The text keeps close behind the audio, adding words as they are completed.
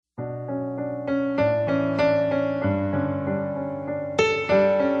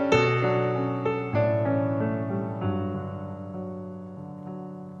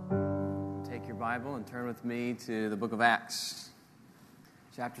and turn with me to the book of Acts.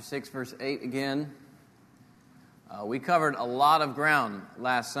 Chapter 6, verse 8 again. We covered a lot of ground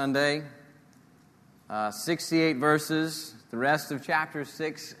last Sunday. 68 verses, the rest of chapters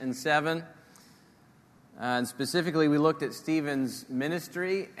 6 and 7. And specifically, we looked at Stephen's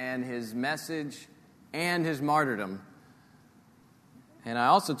ministry and his message and his martyrdom. And I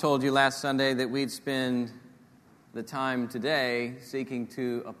also told you last Sunday that we'd spend the time today seeking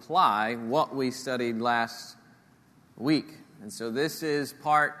to apply what we studied last week. And so this is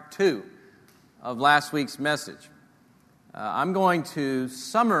part 2 of last week's message. I'm going to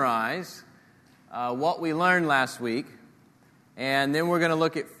summarize what we learned last week, and then we're going to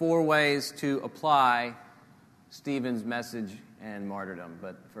look at 4 ways to apply Stephen's message and martyrdom.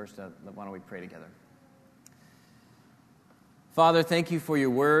 But first, why don't we pray together? Father, thank you for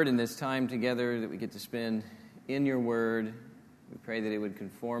your word and this time together that we get to spend in your word. We pray that it would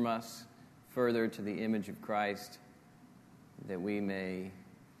conform us further to the image of Christ, that we may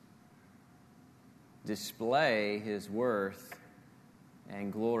display his worth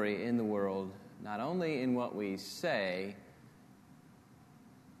and glory in the world, not only in what we say,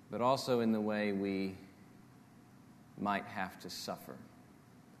 but also in the way we might have to suffer.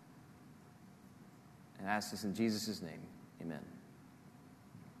 And I ask this in Jesus' name. Amen.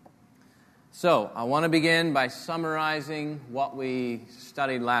 So, I want to begin by summarizing what we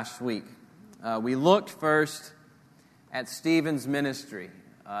studied last week. We looked first at Stephen's ministry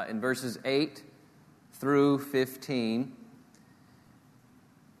in verses 8 through 15.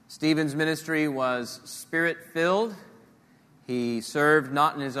 Stephen's ministry was Spirit-filled. He served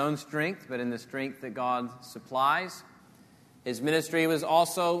not in his own strength, but in the strength that God supplies. His ministry was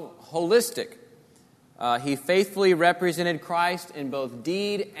also holistic. He faithfully represented Christ in both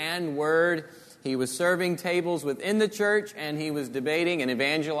deed and word. He was serving tables within the church, and he was debating and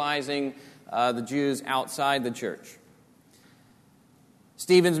evangelizing the Jews outside the church.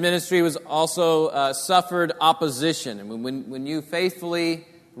 Stephen's ministry was also suffered opposition. And when you faithfully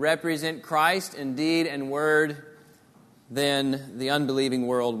represent Christ in deed and word, then the unbelieving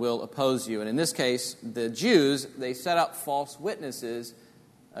world will oppose you. And in this case, the Jews, they set up false witnesses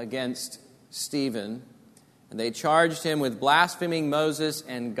against Stephen, and they charged him with blaspheming Moses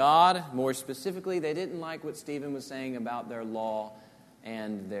and God. More specifically, they didn't like what Stephen was saying about their law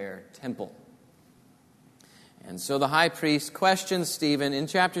and their temple. And so the high priest questions Stephen in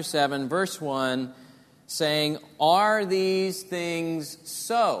chapter 7, verse 1, saying, "Are these things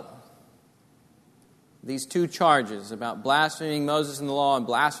so?" These 2 charges about blaspheming Moses and the law and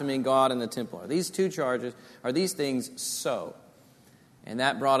blaspheming God and the temple. Are these 2 charges, are these things so? And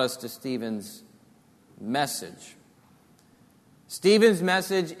that brought us to Stephen's message. Stephen's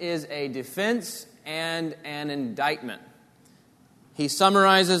message is a defense and an indictment. He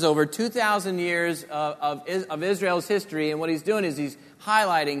summarizes over 2,000 years of Israel's history, and what he's doing is he's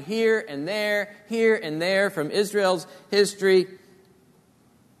highlighting here and there from Israel's history.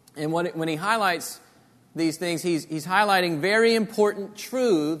 And when he highlights these things, he's highlighting very important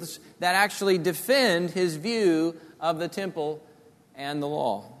truths that actually defend his view of the temple and the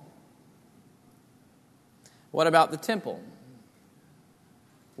law. What about the temple?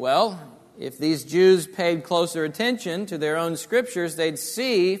 Well, if these Jews paid closer attention to their own scriptures, they'd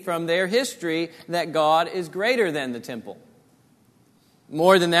see from their history that God is greater than the temple.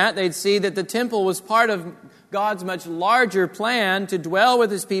 More than that, they'd see that the temple was part of God's much larger plan to dwell with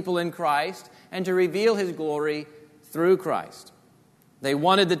his people in Christ and to reveal his glory through Christ. They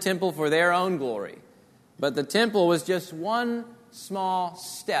wanted the temple for their own glory, but the temple was just one small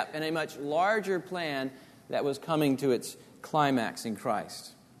step in a much larger plan that was coming to its climax in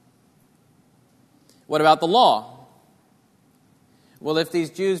Christ. What about the law? Well, if these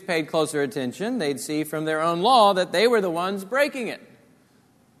Jews paid closer attention, they'd see from their own law that they were the ones breaking it.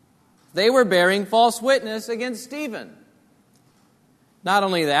 They were bearing false witness against Stephen. Not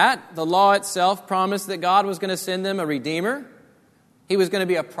only that, the law itself promised that God was going to send them a redeemer. He was going to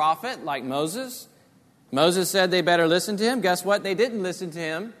be a prophet like Moses. Moses said they better listen to him. Guess what? They didn't listen to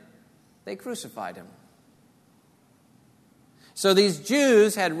him. They crucified him. So these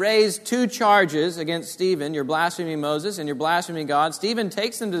Jews had raised 2 charges against Stephen. You're blaspheming Moses and you're blaspheming God. Stephen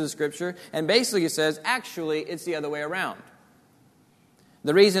takes them to the scripture and basically says, actually, it's the other way around.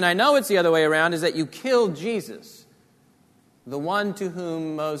 The reason I know it's the other way around is that you killed Jesus, the one to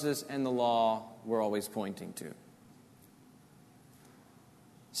whom Moses and the law were always pointing to.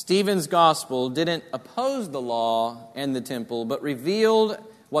 Stephen's gospel didn't oppose the law and the temple, but revealed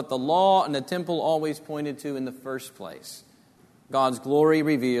what the law and the temple always pointed to in the first place: God's glory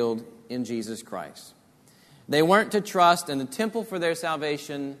revealed in Jesus Christ. They weren't to trust in the temple for their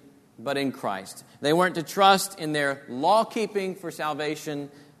salvation, but in Christ. They weren't to trust in their law-keeping for salvation,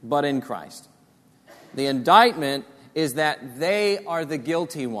 but in Christ. The indictment is that they are the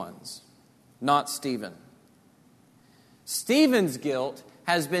guilty ones, not Stephen. Stephen's guilt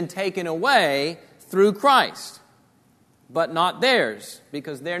has been taken away through Christ, but not theirs,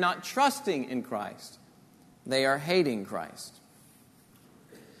 because they're not trusting in Christ. They are hating Christ.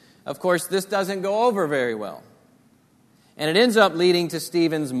 Of course, this doesn't go over very well. And it ends up leading to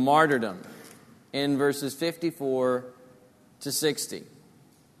Stephen's martyrdom in verses 54 to 60.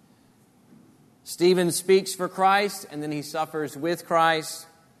 Stephen speaks for Christ, and then he suffers with Christ,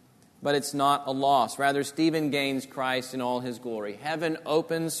 but it's not a loss. Rather, Stephen gains Christ in all his glory. Heaven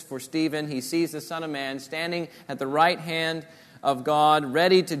opens for Stephen. He sees the Son of Man standing at the right hand of God,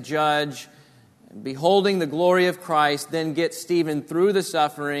 ready to judge, beholding the glory of Christ, then gets Stephen through the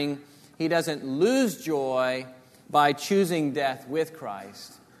suffering. He doesn't lose joy by choosing death with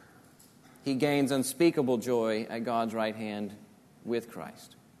Christ. He gains unspeakable joy at God's right hand with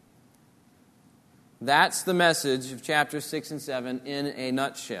Christ. That's the message of chapters 6 and 7 in a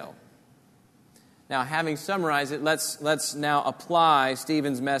nutshell. Now, having summarized it, let's now apply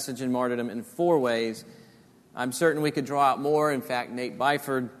Stephen's message in martyrdom in 4 ways. I'm certain we could draw out more. In fact, Nate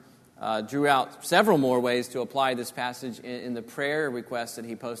Byford drew out several more ways to apply this passage in the prayer requests that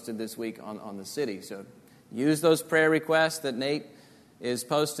he posted this week on the city. So use those prayer requests that Nate is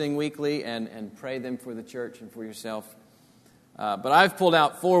posting weekly and pray them for the church and for yourself. But I've pulled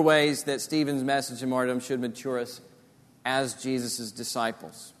out 4 ways that Stephen's message in martyrdom should mature us as Jesus'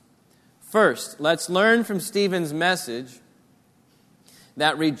 disciples. First, let's learn from Stephen's message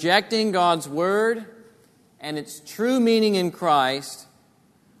that rejecting God's word and its true meaning in Christ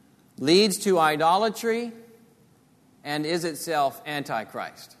leads to idolatry and is itself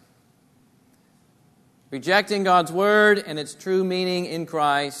antichrist. Rejecting God's word and its true meaning in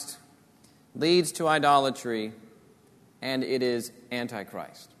Christ leads to idolatry, and it is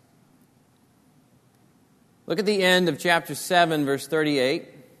antichrist. Look at the end of chapter 7, verse 38.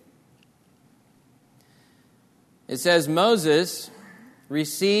 It says, Moses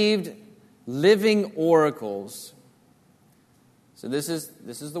received living oracles. So this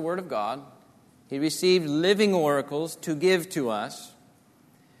is the word of God. He received living oracles to give to us.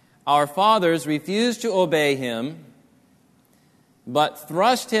 Our fathers refused to obey him, but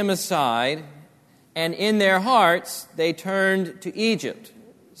thrust him aside, and in their hearts they turned to Egypt,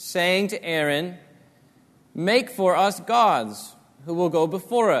 saying to Aaron, "Make for us gods who will go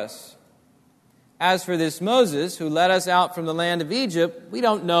before us. As for this Moses, who led us out from the land of Egypt, we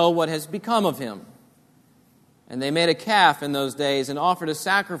don't know what has become of him." And they made a calf in those days and offered a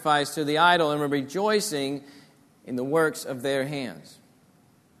sacrifice to the idol and were rejoicing in the works of their hands.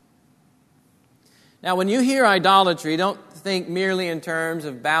 Now, when you hear idolatry, don't think merely in terms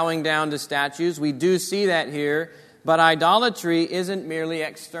of bowing down to statues. We do see that here, but idolatry isn't merely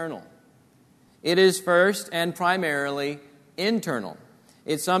external. It is first and primarily internal.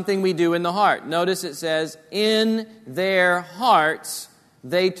 It's something we do in the heart. Notice it says, in their hearts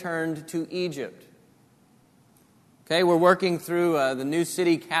they turned to Egypt. Okay, we're working through the New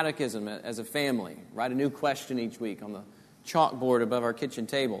City Catechism as a family. Write a new question each week on the chalkboard above our kitchen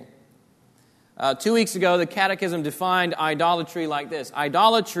table. 2 weeks ago, the Catechism defined idolatry like this.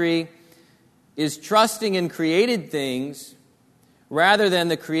 Idolatry is trusting in created things rather than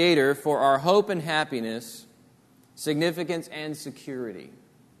the Creator for our hope and happiness, significance and security.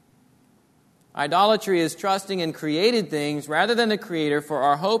 Idolatry is trusting in created things rather than the Creator for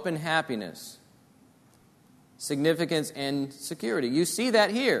our hope and happiness, significance and security. You see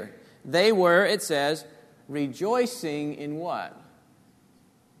that here. They were, it says, rejoicing in what?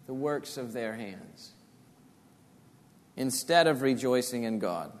 The works of their hands, instead of rejoicing in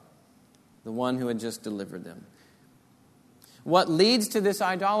God, the one who had just delivered them. What leads to this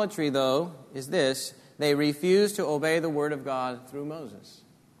idolatry, though, is this: they refused to obey the word of God through Moses.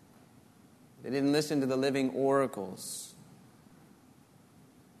 They didn't listen to the living oracles.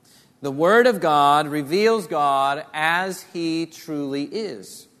 The word of God reveals God as He truly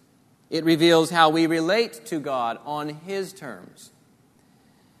is. It reveals how we relate to God on His terms.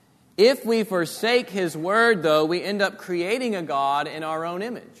 If we forsake His word, though, we end up creating a God in our own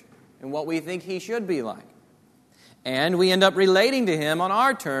image and what we think He should be like. And we end up relating to Him on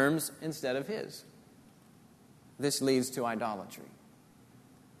our terms instead of His. This leads to idolatry.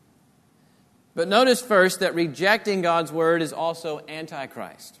 But notice first that rejecting God's word is also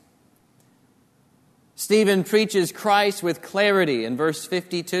antichrist. Stephen preaches Christ with clarity in verse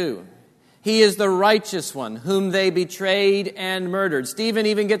 52. He is the righteous one, whom they betrayed and murdered. Stephen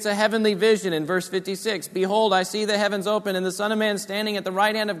even gets a heavenly vision in verse 56. Behold, I see the heavens open and the Son of Man standing at the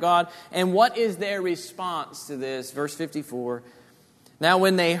right hand of God. And what is their response to this? Verse 54. Now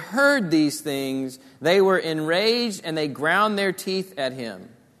when they heard these things, they were enraged and they ground their teeth at him.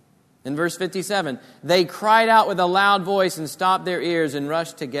 In verse 57, they cried out with a loud voice and stopped their ears and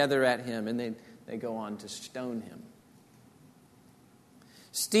rushed together at him. And they go on to stone him.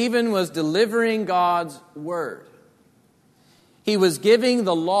 Stephen was delivering God's word. He was giving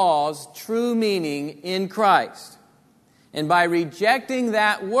the law's true meaning in Christ. And by rejecting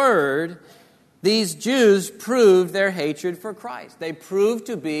that word, these Jews proved their hatred for Christ. They proved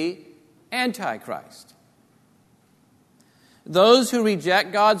to be antichrist. Those who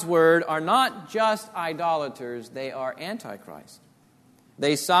reject God's word are not just idolaters, they are antichrist.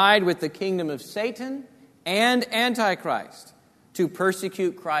 They side with the kingdom of Satan and antichrist to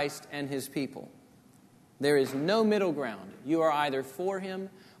persecute Christ and his people. There is no middle ground. You are either for him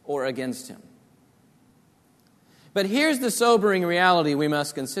or against him. But here's the sobering reality we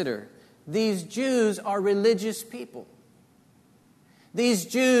must consider. These Jews are religious people. These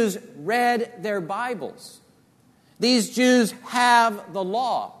Jews read their Bibles. These Jews have the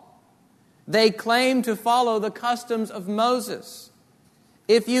law. They claim to follow the customs of Moses.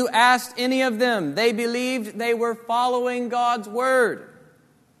 If you asked any of them, they believed they were following God's word.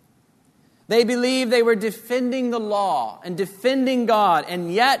 They believed they were defending the law and defending God,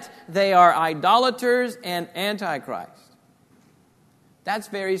 and yet they are idolaters and antichrist. That's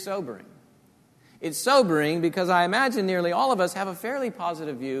very sobering. It's sobering because I imagine nearly all of us have a fairly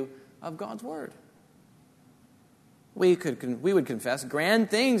positive view of God's word. We would confess grand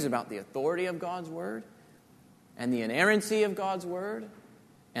things about the authority of God's word and the inerrancy of God's word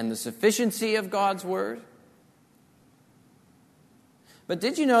and the sufficiency of God's word. But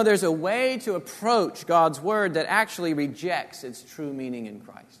did you know there's a way to approach God's word that actually rejects its true meaning in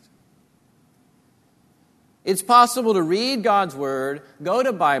Christ? It's possible to read God's word, go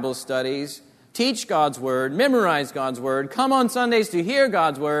to Bible studies, teach God's word, memorize God's word, come on Sundays to hear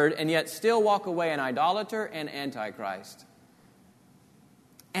God's word, and yet still walk away an idolater and antichrist.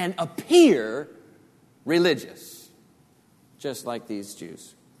 And appear religious, just like these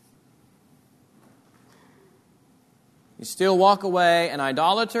Jews. You still walk away an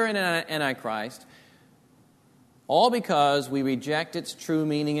idolater and an antichrist, all because we reject its true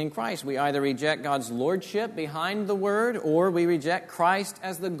meaning in Christ. We either reject God's lordship behind the word, or we reject Christ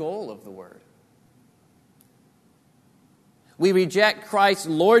as the goal of the word. We reject Christ's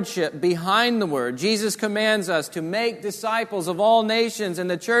lordship behind the word. Jesus commands us to make disciples of all nations, and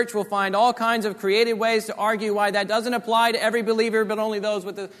the church will find all kinds of creative ways to argue why that doesn't apply to every believer, but only those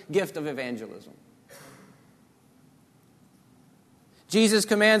with the gift of evangelism. Jesus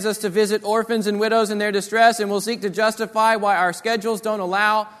commands us to visit orphans and widows in their distress, and we'll seek to justify why our schedules don't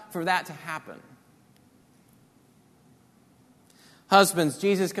allow for that to happen. Husbands,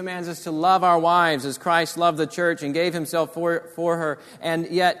 Jesus commands us to love our wives as Christ loved the church and gave himself for her. And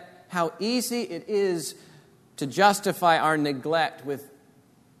yet, how easy it is to justify our neglect with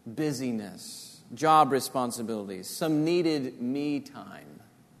busyness, job responsibilities, some needed me time.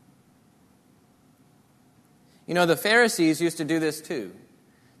 You know, the Pharisees used to do this too.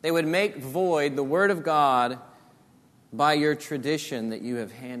 They would make void the word of God by your tradition that you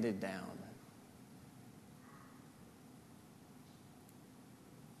have handed down.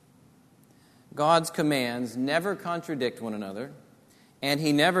 God's commands never contradict one another, and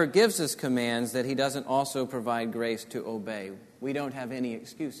he never gives us commands that he doesn't also provide grace to obey. We don't have any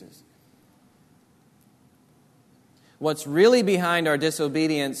excuses. What's really behind our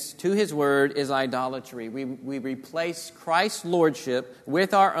disobedience to his word is idolatry. We replace Christ's lordship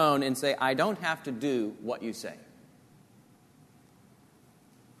with our own and say, I don't have to do what you say.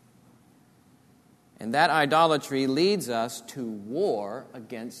 And that idolatry leads us to war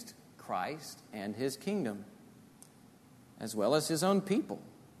against Christ and his kingdom, as well as his own people.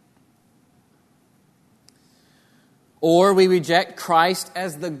 Or we reject Christ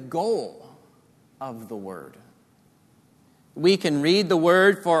as the goal of the word. We can read the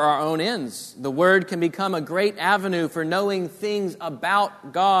word for our own ends. The word can become a great avenue for knowing things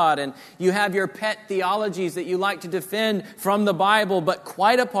about God. And you have your pet theologies that you like to defend from the Bible, but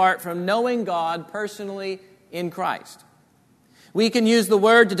quite apart from knowing God personally in Christ. We can use the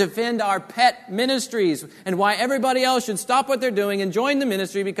word to defend our pet ministries and why everybody else should stop what they're doing and join the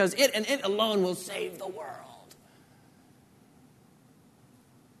ministry because it and it alone will save the world.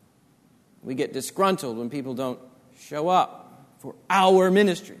 We get disgruntled when people don't show up for our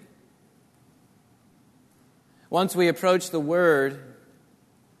ministry. Once we approach the word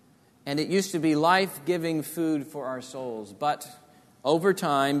and it used to be life-giving food for our souls. But over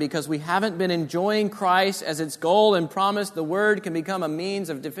time, because we haven't been enjoying Christ as its goal and promise, the Word can become a means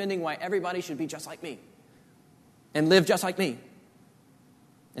of defending why everybody should be just like me, and live just like me,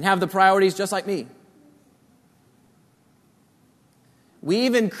 and have the priorities just like me. We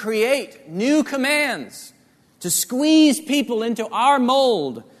even create new commands to squeeze people into our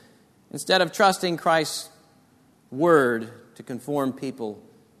mold instead of trusting Christ's Word to conform people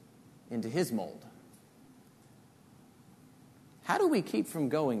into His mold. How do we keep from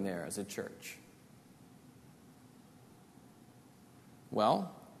going there as a church?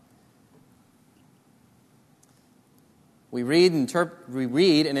 Well, we read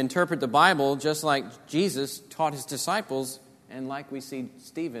and interpret the Bible just like Jesus taught His disciples and like we see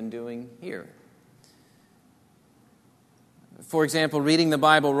Stephen doing here. For example, reading the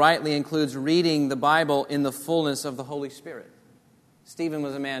Bible rightly includes reading the Bible in the fullness of the Holy Spirit. Stephen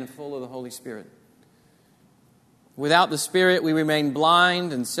was a man full of the Holy Spirit. Without the Spirit, we remain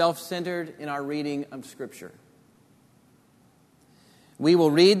blind and self-centered in our reading of Scripture. We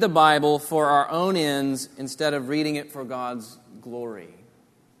will read the Bible for our own ends instead of reading it for God's glory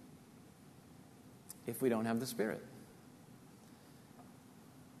if we don't have the Spirit.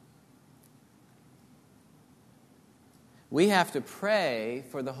 We have to pray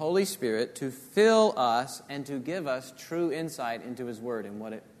for the Holy Spirit to fill us and to give us true insight into His Word and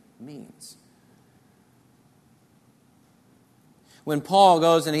what it means. When Paul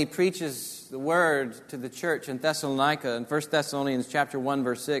goes and he preaches the Word to the church in Thessalonica, in 1 Thessalonians chapter 1,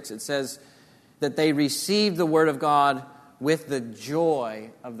 verse 6, it says that they received the Word of God with the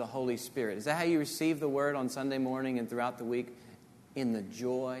joy of the Holy Spirit. Is that how you receive the Word on Sunday morning and throughout the week? In the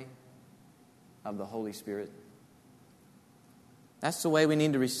joy of the Holy Spirit. That's the way we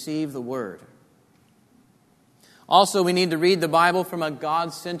need to receive the Word. Also, we need to read the Bible from a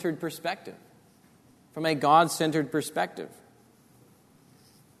God-centered perspective. From a God-centered perspective.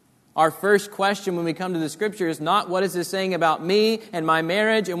 Our first question when we come to the Scripture is not what is this saying about me and my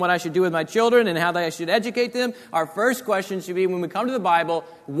marriage and what I should do with my children and how I should educate them. Our first question should be when we come to the Bible,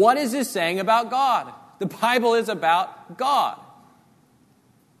 what is this saying about God? The Bible is about God.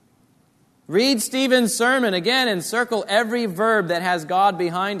 Read Stephen's sermon again and circle every verb that has God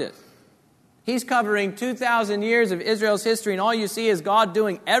behind it. He's covering 2,000 years of Israel's history, and all you see is God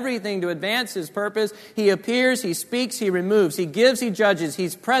doing everything to advance His purpose. He appears, He speaks, He removes, He gives, He judges,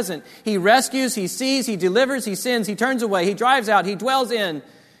 He's present, He rescues, He sees, He delivers, He sends, He turns away, He drives out, He dwells in.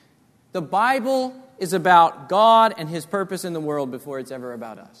 The Bible is about God and His purpose in the world before it's ever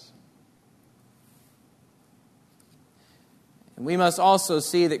about us. And we must also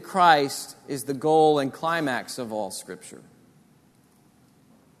see that Christ is the goal and climax of all Scripture.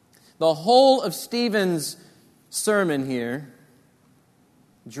 The whole of Stephen's sermon here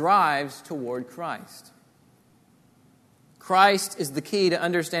drives toward Christ. Christ is the key to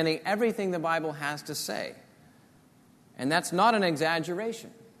understanding everything the Bible has to say. And that's not an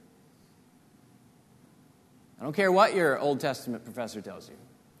exaggeration. I don't care what your Old Testament professor tells you.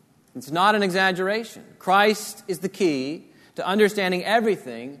 It's not an exaggeration. Christ is the key to understanding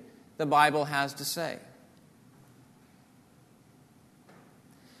everything the Bible has to say.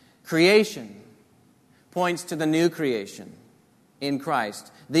 Creation points to the new creation in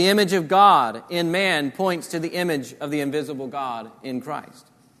Christ. The image of God in man points to the image of the invisible God in Christ.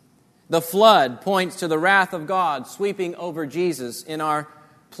 The flood points to the wrath of God sweeping over Jesus in our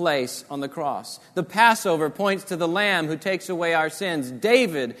place on the cross. The Passover points to the Lamb who takes away our sins.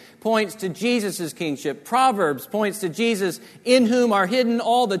 David points to Jesus' kingship. Proverbs points to Jesus, in whom are hidden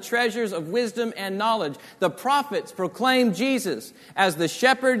all the treasures of wisdom and knowledge. The prophets proclaim Jesus as the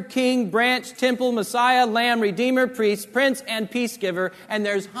shepherd, king, branch, temple, Messiah, Lamb, Redeemer, priest, prince, and peace giver. And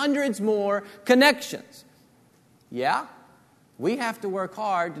there's hundreds more connections. Yeah, we have to work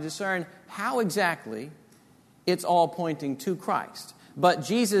hard to discern how exactly it's all pointing to Christ. But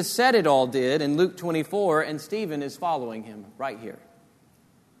Jesus said it all did in Luke 24, and Stephen is following him right here.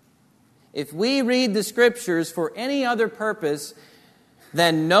 If we read the Scriptures for any other purpose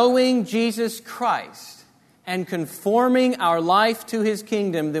than knowing Jesus Christ and conforming our life to His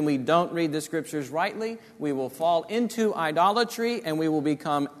kingdom, then we don't read the Scriptures rightly. We will fall into idolatry and we will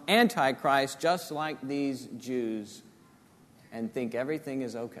become antichrist just like these Jews and think everything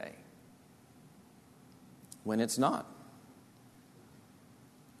is okay when it's not.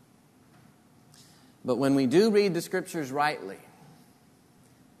 But when we do read the Scriptures rightly,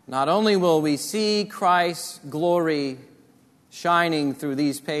 not only will we see Christ's glory shining through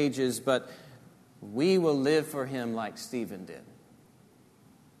these pages, but we will live for Him like Stephen did.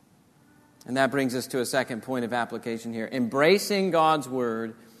 And that brings us to a second point of application here. Embracing God's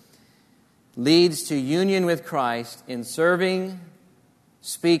Word leads to union with Christ in serving,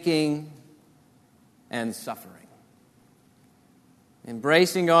 speaking, and suffering.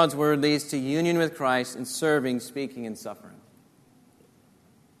 Embracing God's Word leads to union with Christ in serving, speaking, and suffering.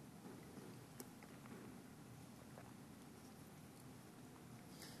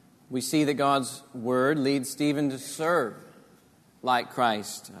 We see that God's Word leads Stephen to serve like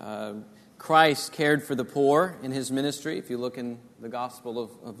Christ. Christ cared for the poor in his ministry, if you look in the Gospel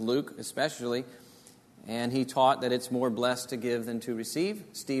of Luke especially, and he taught that it's more blessed to give than to receive.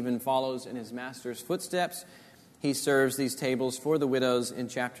 Stephen follows in his master's footsteps. He serves these tables for the widows in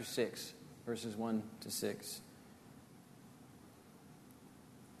chapter 6, verses 1 to 6.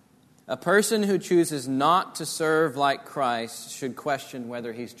 A person who chooses not to serve like Christ should question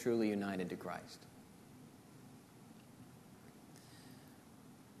whether he's truly united to Christ.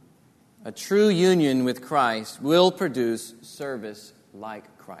 A true union with Christ will produce service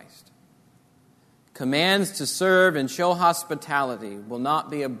like Christ. Commands to serve and show hospitality will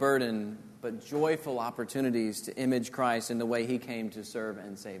not be a burden, but joyful opportunities to image Christ in the way He came to serve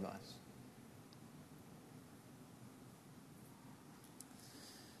and save us.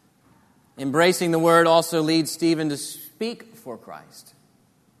 Embracing the Word also leads Stephen to speak for Christ.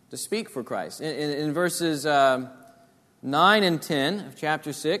 To speak for Christ. In verses 9 and 10 of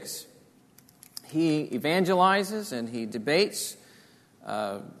chapter 6, he evangelizes and he debates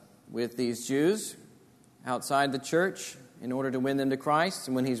with these Jews outside the church in order to win them to Christ.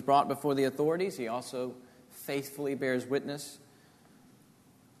 And when he's brought before the authorities, he also faithfully bears witness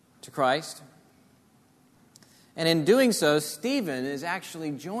to Christ. And in doing so, Stephen is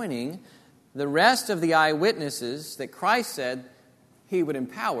actually joining the rest of the eyewitnesses that Christ said He would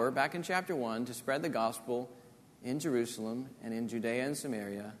empower back in chapter 1 to spread the gospel in Jerusalem and in Judea and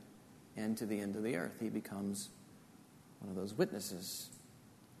Samaria and to the end of the earth. He becomes one of those witnesses.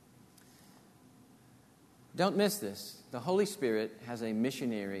 Don't miss this. The Holy Spirit has a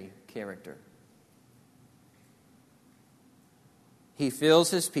missionary character. He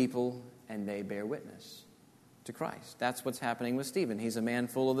fills His people and they bear witness to Christ. That's what's happening with Stephen. He's a man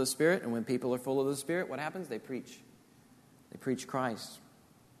full of the Spirit, and when people are full of the Spirit, what happens? They preach. They preach Christ.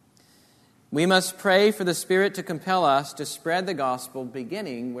 We must pray for the Spirit to compel us to spread the gospel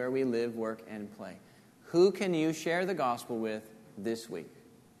beginning where we live, work, and play. Who can you share the gospel with this week?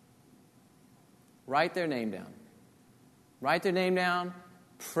 Write their name down. Write their name down.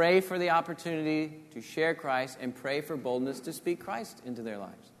 Pray for the opportunity to share Christ and pray for boldness to speak Christ into their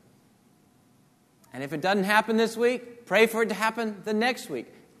lives. And if it doesn't happen this week, pray for it to happen the next week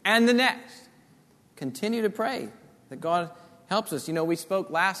and the next. Continue to pray that God helps us. You know, we spoke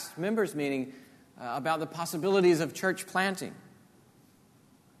last members' meeting about the possibilities of church planting.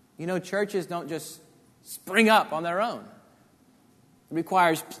 You know, churches don't just spring up on their own. It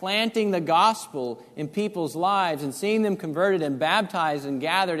requires planting the gospel in people's lives and seeing them converted and baptized and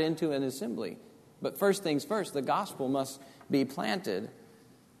gathered into an assembly. But first things first, the gospel must be planted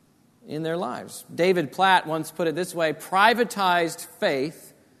in their lives. David Platt once put it this way: privatized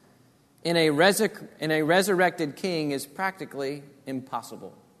faith in a resurrected king is practically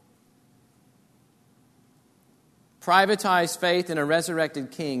impossible. Privatized faith in a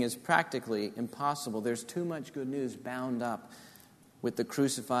resurrected king is practically impossible. There's too much good news bound up with the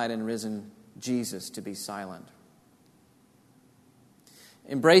crucified and risen Jesus to be silent.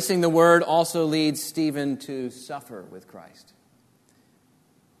 Embracing the word also leads Stephen to suffer with Christ.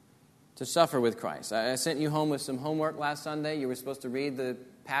 To suffer with Christ. I sent you home with some homework last Sunday. You were supposed to read the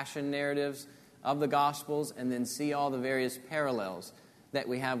passion narratives of the Gospels and then see all the various parallels that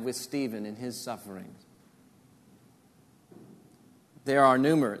we have with Stephen in his sufferings. There are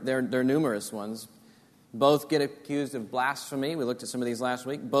numerous ones. Both get accused of blasphemy. We looked at some of these last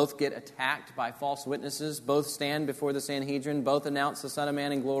week. Both get attacked by false witnesses. Both stand before the Sanhedrin. Both announce the Son of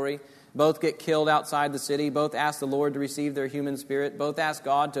Man in glory. Both get killed outside the city. Both ask the Lord to receive their human spirit. Both ask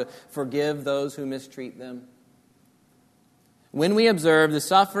God to forgive those who mistreat them. When we observe the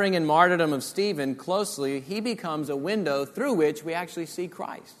suffering and martyrdom of Stephen closely, he becomes a window through which we actually see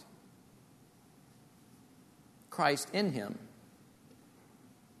Christ. Christ in him.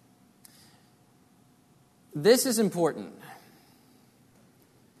 This is important.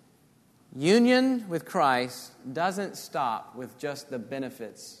 Union with Christ doesn't stop with just the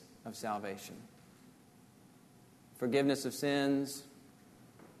benefits of salvation. Forgiveness of sins,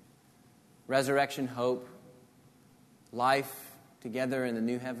 resurrection hope, life together in the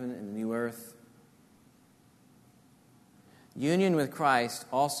new heaven and the new earth. Union with Christ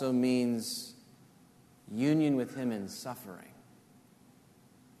also means union with Him in suffering.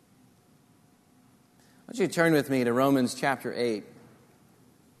 I want you to turn with me to Romans chapter 8.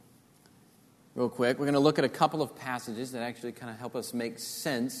 real quick. We're going to look at a couple of passages that actually kind of help us make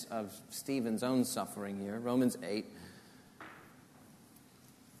sense of Stephen's own suffering here. Romans 8.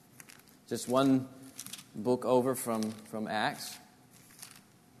 Just one book over from Acts.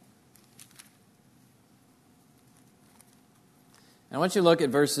 And I want you to look at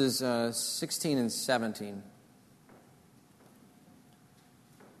verses 16 and 17.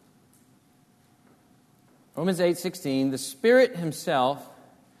 Romans 8:16, the Spirit Himself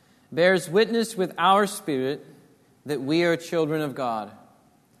bears witness with our spirit that we are children of God.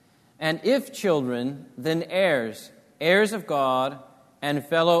 And if children, then heirs, heirs of God, and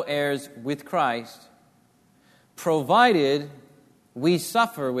fellow heirs with Christ, provided we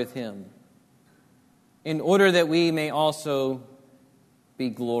suffer with Him, in order that we may also be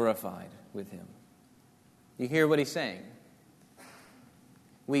glorified with Him. You hear what he's saying?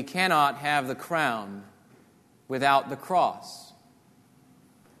 We cannot have the crown without the cross.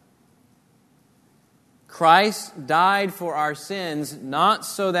 Christ died for our sins not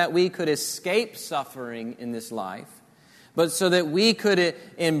so that we could escape suffering in this life, but so that we could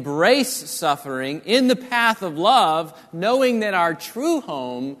embrace suffering in the path of love, knowing that our true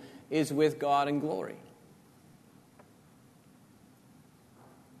home is with God in glory.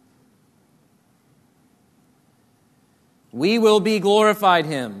 We will be glorified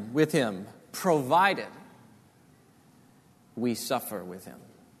with Him, provided we suffer with Him.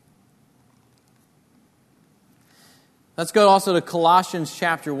 Let's go also to Colossians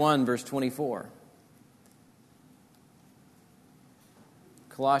chapter 1, verse 24.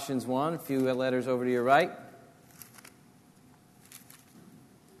 Colossians 1, a few letters over to your right.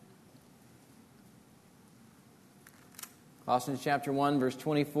 Colossians chapter 1, verse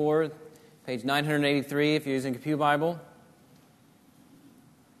 24, page 983 if you're using a Pew Bible.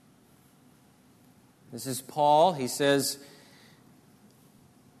 This is Paul. He says,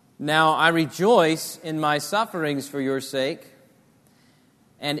 now I rejoice in my sufferings for your sake,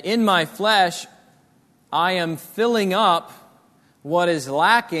 and in my flesh I am filling up what is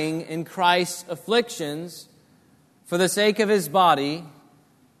lacking in Christ's afflictions for the sake of His body,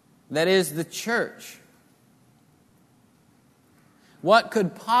 that is the church. What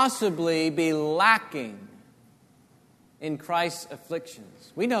could possibly be lacking in Christ's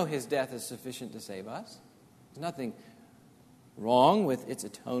afflictions? We know His death is sufficient to save us. There's nothing wrong with its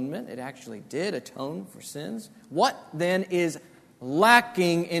atonement. It actually did atone for sins. What then is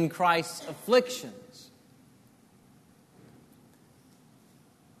lacking in Christ's afflictions?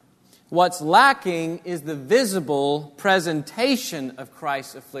 What's lacking is the visible presentation of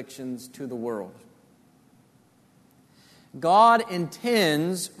Christ's afflictions to the world. God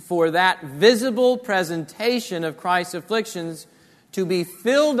intends for that visible presentation of Christ's afflictions to be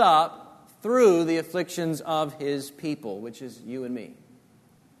filled up through the afflictions of His people, which is you and me.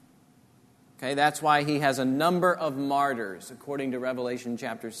 Okay, that's why He has a number of martyrs, according to Revelation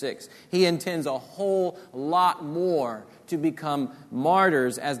chapter 6. He intends a whole lot more to become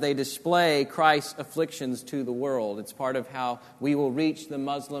martyrs as they display Christ's afflictions to the world. It's part of how we will reach the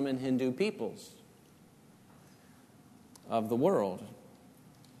Muslim and Hindu peoples of the world.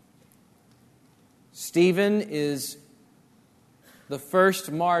 Stephen is the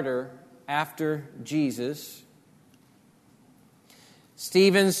first martyr after Jesus.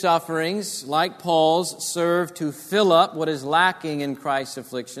 Stephen's sufferings, like Paul's, serve to fill up what is lacking in Christ's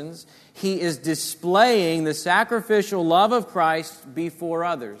afflictions. He is displaying the sacrificial love of Christ before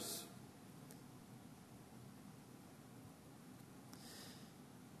others.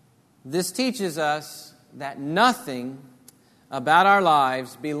 This teaches us that nothing about our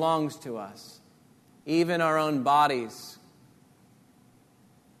lives belongs to us, even our own bodies.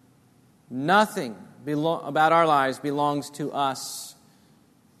 Nothing about our lives belongs to us,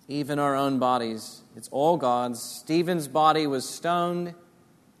 even our own bodies. It's all God's. Stephen's body was stoned.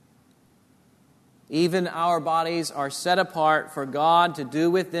 Even our bodies are set apart for God to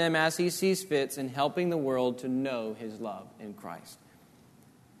do with them as He sees fit in helping the world to know His love in Christ.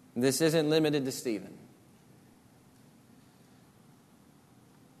 This isn't limited to Stephen.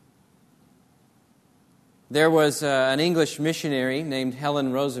 There was an English missionary named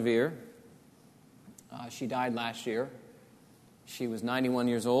Helen Roseveare. She died last year. She was 91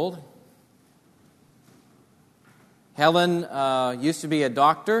 years old. Helen used to be a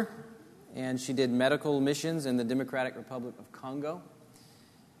doctor, and she did medical missions in the Democratic Republic of Congo.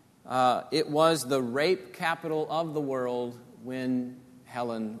 It was the rape capital of the world when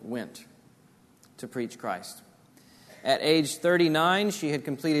Helen went to preach Christ. At age 39, she had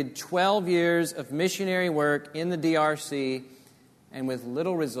completed 12 years of missionary work in the DRC, and with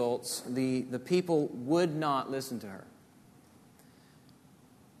little results, the people would not listen to her.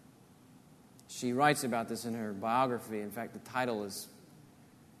 She writes about this in her biography. In fact, the title is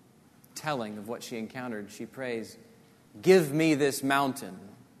telling of what she encountered. She prays, "Give me this mountain."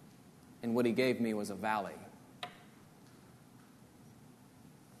 And what he gave me was a valley.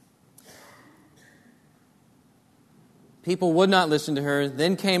 People would not listen to her.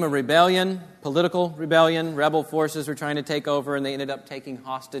 Then came a rebellion, political rebellion. Rebel forces were trying to take over, and they ended up taking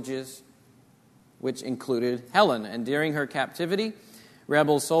hostages, which included Helen. And during her captivity,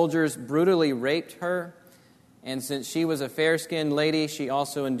 rebel soldiers brutally raped her. And since she was a fair-skinned lady, she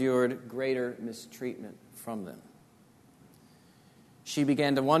also endured greater mistreatment from them. She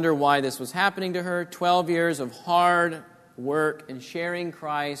began to wonder why this was happening to her. 12 years of hard work and sharing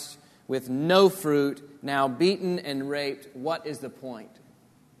Christ with no fruit, now beaten and raped. What is the point?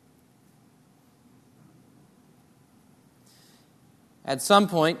 At some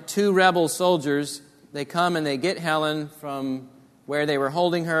point, 2 rebel soldiers, they come and they get Helen from where they were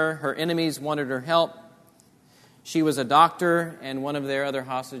holding her. Her enemies wanted her help. She was a doctor, and one of their other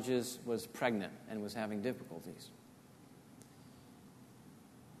hostages was pregnant and was having difficulties.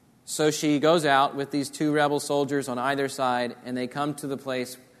 So she goes out with these 2 rebel soldiers on either side, and they come into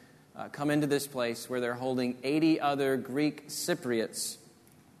this place where they're holding 80 other Greek Cypriots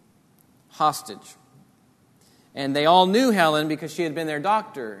hostage. And they all knew Helen because she had been their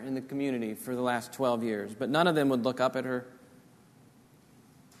doctor in the community for the last 12 years, but none of them would look up at her.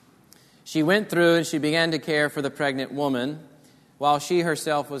 She went through and she began to care for the pregnant woman while she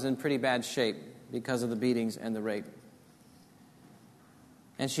herself was in pretty bad shape because of the beatings and the rape.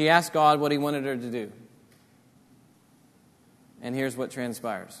 And she asked God what he wanted her to do. And here's what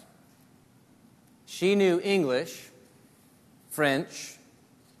transpires. She knew English, French,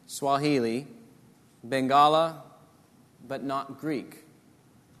 Swahili, Bengala, but not Greek.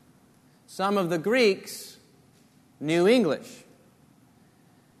 Some of the Greeks knew English,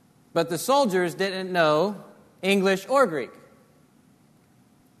 but the soldiers didn't know English or Greek.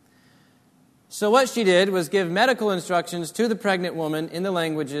 So what she did was give medical instructions to the pregnant woman in the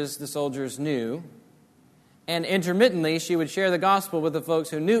languages the soldiers knew, and intermittently she would share the gospel with the folks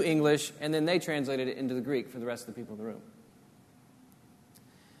who knew English, and then they translated it into the Greek for the rest of the people in the room.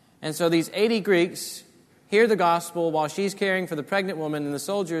 And so these 80 Greeks hear the gospel while she's caring for the pregnant woman, and the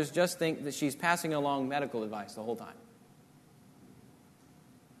soldiers just think that she's passing along medical advice the whole time.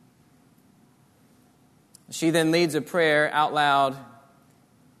 She then leads a prayer out loud,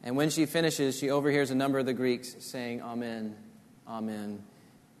 and when she finishes, she overhears a number of the Greeks saying, "Amen, Amen."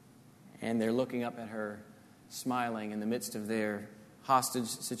 And they're looking up at her, smiling in the midst of their hostage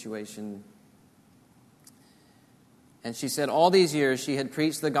situation. And she said all these years she had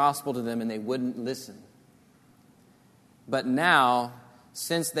preached the gospel to them and they wouldn't listen. But now,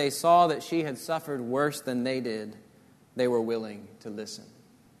 since they saw that she had suffered worse than they did, they were willing to listen.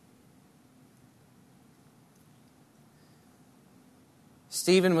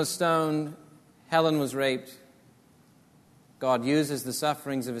 Stephen was stoned. Helen was raped. God uses the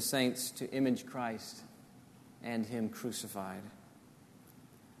sufferings of his saints to image Christ and him crucified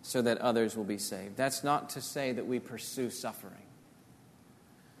so that others will be saved. That's not to say that we pursue suffering.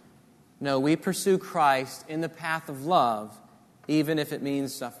 No, we pursue Christ in the path of love, even if it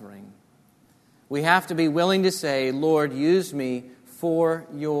means suffering. We have to be willing to say, "Lord, use me for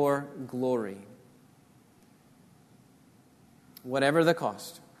your glory." Whatever the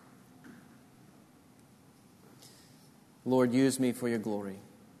cost. Lord, use me for your glory.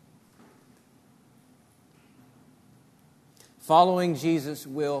 Following Jesus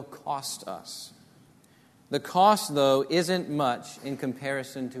will cost us. The cost, though, isn't much in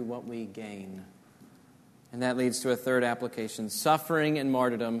comparison to what we gain. And that leads to a third application. Suffering and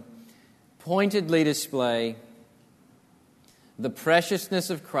martyrdom pointedly display the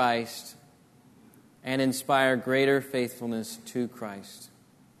preciousness of Christ and inspire greater faithfulness to Christ.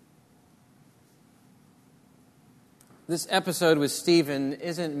 This episode with Stephen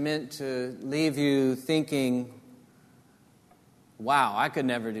isn't meant to leave you thinking, "Wow, I could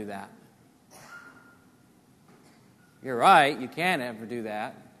never do that." You're right, you can't ever do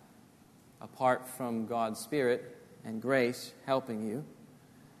that apart from God's Spirit and grace helping you.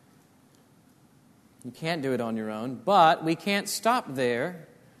 You can't do it on your own, but we can't stop there,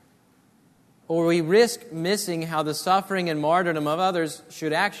 or we risk missing how the suffering and martyrdom of others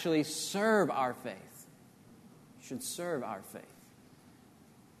should actually serve our faith. Should serve our faith.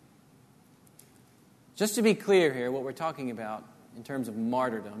 Just to be clear here, what we're talking about in terms of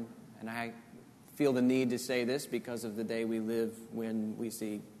martyrdom, and I feel the need to say this because of the day we live when we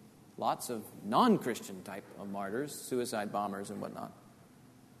see lots of non-Christian type of martyrs, suicide bombers and whatnot.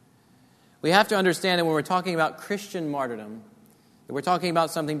 We have to understand that when we're talking about Christian martyrdom, We're talking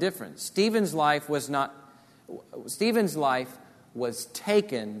about something different. Stephen's life was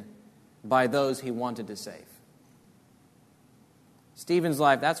taken by those he wanted to save. Stephen's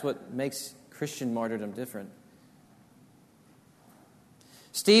life, that's what makes Christian martyrdom different.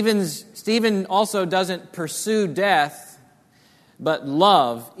 Stephen also doesn't pursue death, but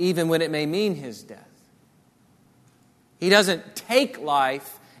love, even when it may mean his death. He doesn't take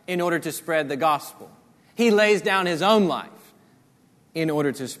life in order to spread the gospel. He lays down his own life in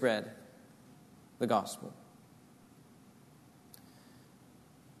order to spread the gospel.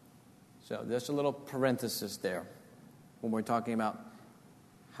 So just a little parenthesis there when we're talking about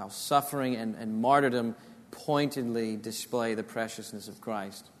how suffering and martyrdom pointedly display the preciousness of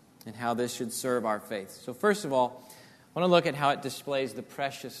Christ and how this should serve our faith. So first of all, I want to look at how it displays the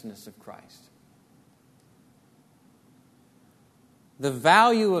preciousness of Christ. The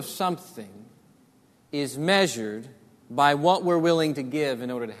value of something is measured by what we're willing to give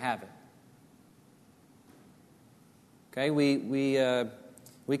in order to have it. Okay,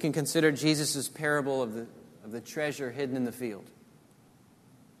 we can consider Jesus' parable of the treasure hidden in the field.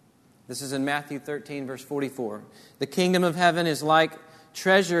 This is in Matthew 13, verse 44. The kingdom of heaven is like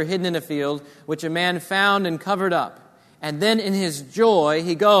treasure hidden in a field, which a man found and covered up. And then in his joy,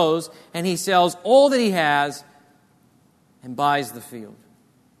 he goes and he sells all that he has and buys the field.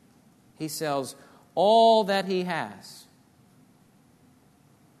 He sells all that he has.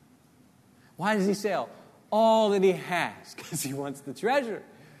 Why does he sell all that he has? Because he wants the treasure,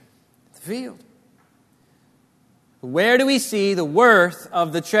 the field. Where do we see the worth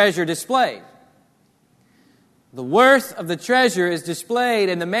of the treasure displayed? The worth of the treasure is displayed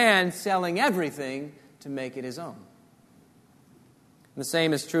in the man selling everything to make it his own. The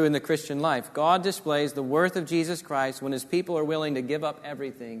same is true in the Christian life. God displays the worth of Jesus Christ when his people are willing to give up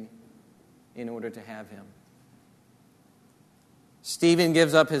everything in order to have him. Stephen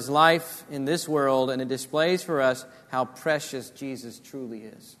gives up his life in this world, and it displays for us how precious Jesus truly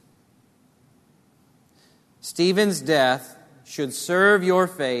is. Stephen's death should serve your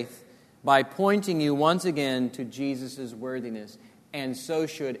faith by pointing you once again to Jesus' worthiness, and so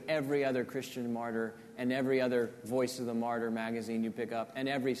should every other Christian martyr and every other Voice of the Martyr magazine you pick up and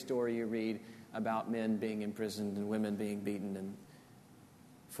every story you read about men being imprisoned and women being beaten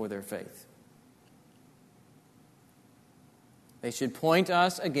for their faith. They should point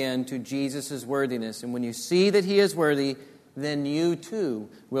us again to Jesus' worthiness, and when you see that he is worthy, then you too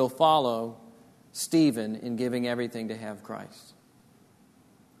will follow Stephen in giving everything to have Christ.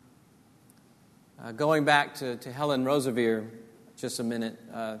 Going back to Helen Roseveare just a minute,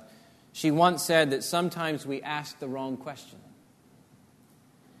 she once said that sometimes we ask the wrong question.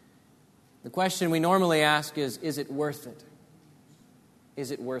 The question we normally ask is it worth it?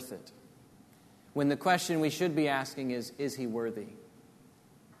 Is it worth it? When the question we should be asking is he worthy?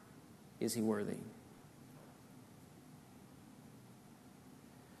 Is he worthy?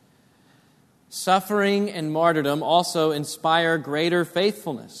 Suffering and martyrdom also inspire greater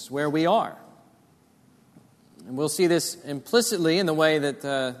faithfulness where we are. And we'll see this implicitly in the way that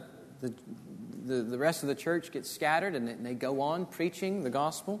the rest of the church gets scattered and they go on preaching the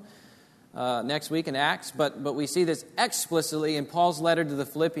gospel next week in Acts. But we see this explicitly in Paul's letter to the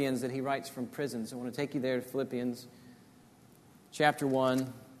Philippians that he writes from prison. So I want to take you there to Philippians chapter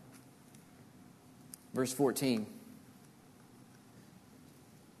 1, verse 14.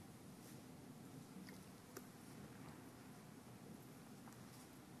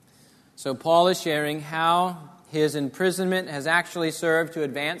 So Paul is sharing how his imprisonment has actually served to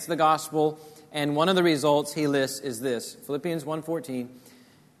advance the gospel, and one of the results he lists is this. Philippians 1:14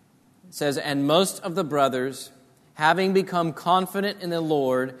 says, "And most of the brothers, having become confident in the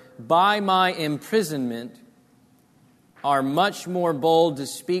Lord by my imprisonment, are much more bold to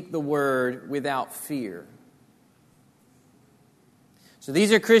speak the word without fear." So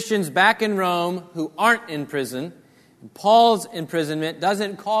these are Christians back in Rome who aren't in prison. Paul's imprisonment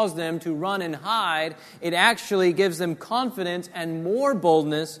doesn't cause them to run and hide. It actually gives them confidence and more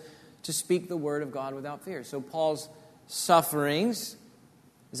boldness to speak the word of God without fear. So Paul's sufferings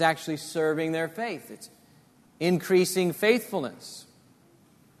is actually serving their faith. It's increasing faithfulness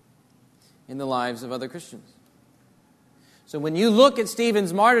in the lives of other Christians. So when you look at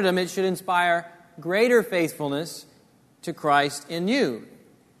Stephen's martyrdom, it should inspire greater faithfulness to Christ in you.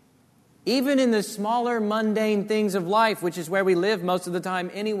 Even in the smaller, mundane things of life, which is where we live most of the time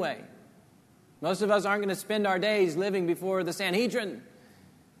anyway. Most of us aren't going to spend our days living before the Sanhedrin.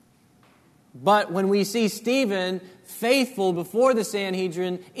 But when we see Stephen faithful before the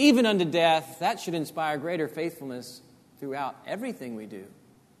Sanhedrin, even unto death, that should inspire greater faithfulness throughout everything we do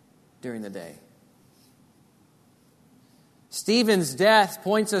during the day. Stephen's death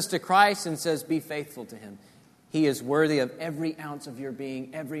points us to Christ and says, be faithful to him. He is worthy of every ounce of your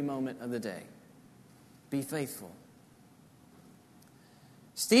being, every moment of the day. Be faithful.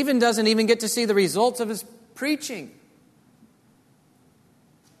 Stephen doesn't even get to see the results of his preaching.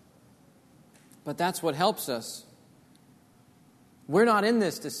 But that's what helps us. We're not in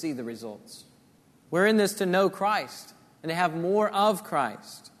this to see the results. We're in this to know Christ and to have more of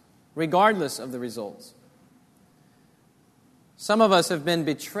Christ, regardless of the results. Some of us have been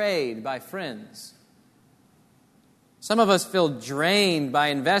betrayed by friends. Some of us feel drained by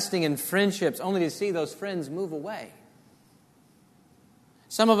investing in friendships only to see those friends move away.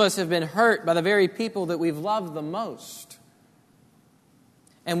 Some of us have been hurt by the very people that we've loved the most.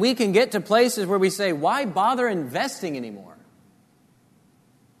 And we can get to places where we say, why bother investing anymore?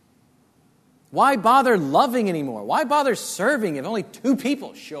 Why bother loving anymore? Why bother serving if only 2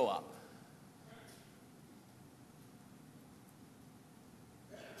 people show up?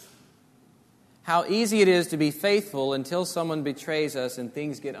 How easy it is to be faithful until someone betrays us and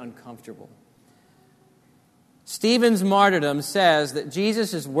things get uncomfortable. Stephen's martyrdom says that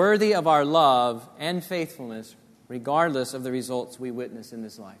Jesus is worthy of our love and faithfulness regardless of the results we witness in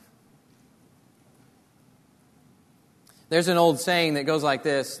this life. There's an old saying that goes like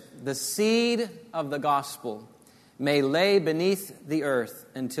this: the seed of the gospel may lay beneath the earth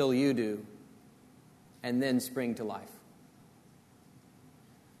until you do, and then spring to life.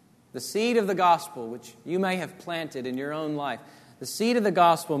 The seed of the gospel, which you may have planted in your own life, the seed of the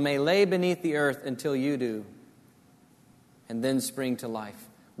gospel may lay beneath the earth until you do, and then spring to life.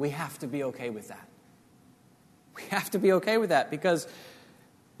 We have to be okay with that. We have to be okay with that because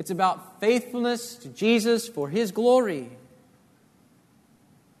it's about faithfulness to Jesus for His glory.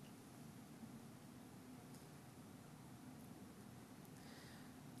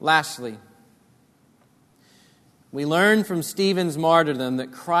 Lastly, we learn from Stephen's martyrdom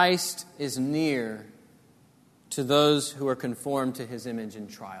that Christ is near to those who are conformed to His image in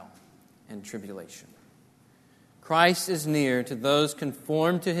trial and tribulation. Christ is near to those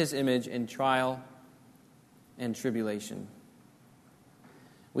conformed to His image in trial and tribulation.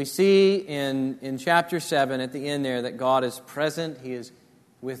 We see in chapter 7 at the end there that God is present. He is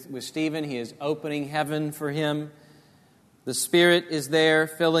with Stephen. He is opening heaven for him. The Spirit is there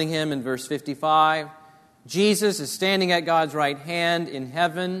filling him in verse 55. Jesus is standing at God's right hand in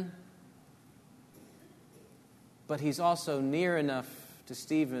heaven. But He's also near enough to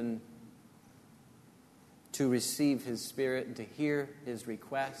Stephen to receive His Spirit and to hear his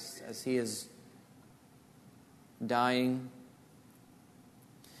requests as he is dying.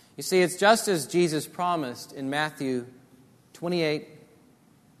 You see, it's just as Jesus promised in Matthew 28,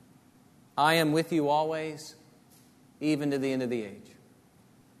 I am with you always, even to the end of the age.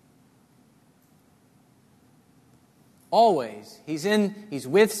 Always. He's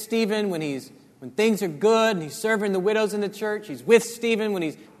with Stephen when things are good and he's serving the widows in the church. He's with Stephen when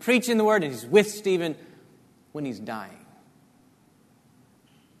he's preaching the word, and he's with Stephen when he's dying.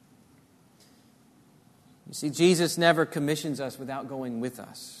 You see, Jesus never commissions us without going with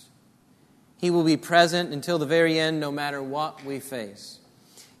us. He will be present until the very end, no matter what we face.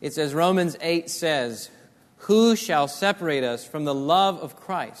 It's as Romans 8 says, who shall separate us from the love of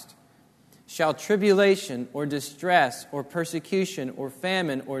Christ? Shall tribulation or distress or persecution or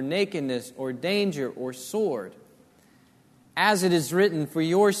famine or nakedness or danger or sword? As it is written, for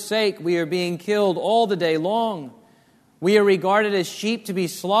your sake we are being killed all the day long. We are regarded as sheep to be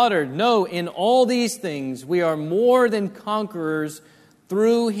slaughtered. No, in all these things we are more than conquerors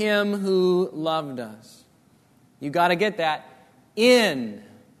through Him who loved us. You got to get that. In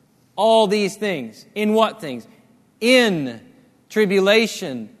all these things. In what things? In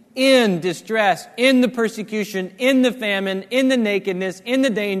tribulation, in distress, in the persecution, in the famine, in the nakedness, in the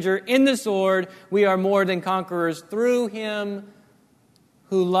danger, in the sword, we are more than conquerors through Him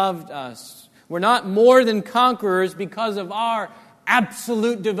who loved us. We're not more than conquerors because of our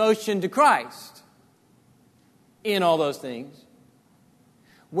absolute devotion to Christ in all those things.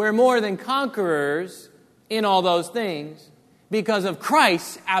 We're more than conquerors in all those things because of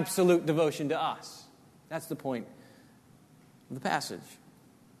Christ's absolute devotion to us. That's the point of the passage.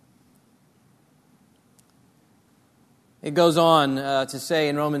 It goes on to say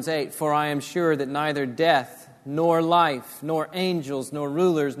in Romans 8, for I am sure that neither death, nor life, nor angels, nor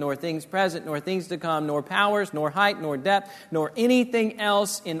rulers, nor things present, nor things to come, nor powers, nor height, nor depth, nor anything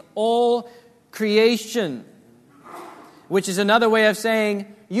else in all creation, which is another way of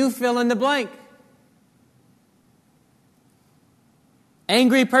saying, you fill in the blank.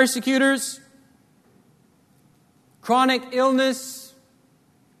 Angry persecutors, chronic illness,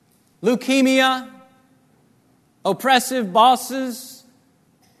 leukemia, oppressive bosses,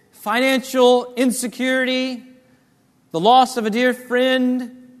 financial insecurity, the loss of a dear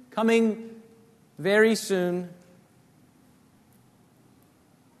friend coming very soon.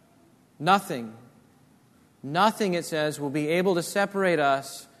 Nothing, it says, will be able to separate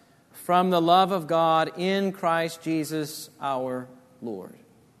us from the love of God in Christ Jesus our Lord.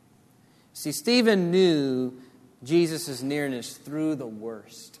 See, Stephen knew Jesus' nearness through the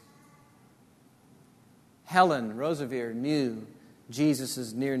worst. Helen Roseveare knew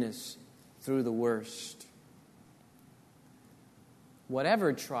Jesus' nearness through the worst.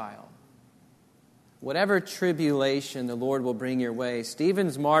 Whatever trial, whatever tribulation the Lord will bring your way,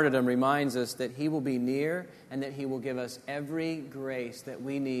 Stephen's martyrdom reminds us that He will be near and that He will give us every grace that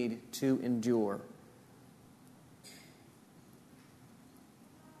we need to endure.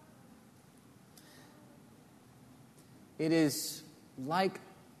 It is like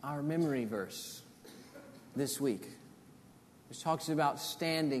our memory verse this week, which talks about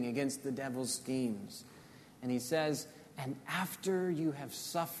standing against the devil's schemes. And he says, and after you have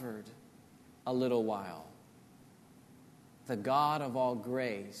suffered a little while, the God of all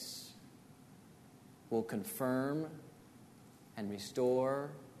grace will confirm and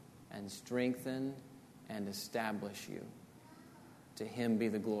restore and strengthen and establish you. To Him be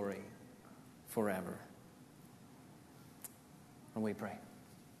the glory forever. And we pray.